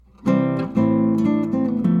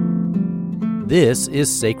This is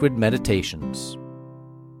Sacred Meditations.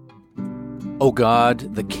 O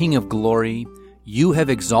God, the King of glory, you have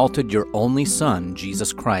exalted your only Son,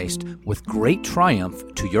 Jesus Christ, with great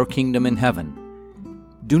triumph to your kingdom in heaven.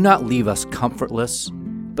 Do not leave us comfortless,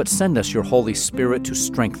 but send us your Holy Spirit to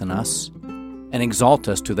strengthen us, and exalt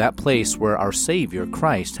us to that place where our Savior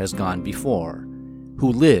Christ has gone before,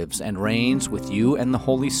 who lives and reigns with you and the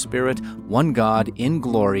Holy Spirit, one God, in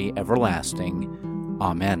glory everlasting.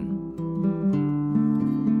 Amen.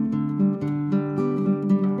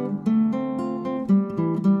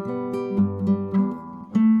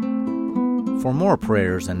 For more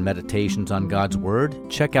prayers and meditations on God's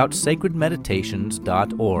Word, check out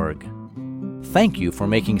sacredmeditations.org. Thank you for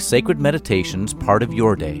making Sacred Meditations part of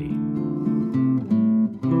your day.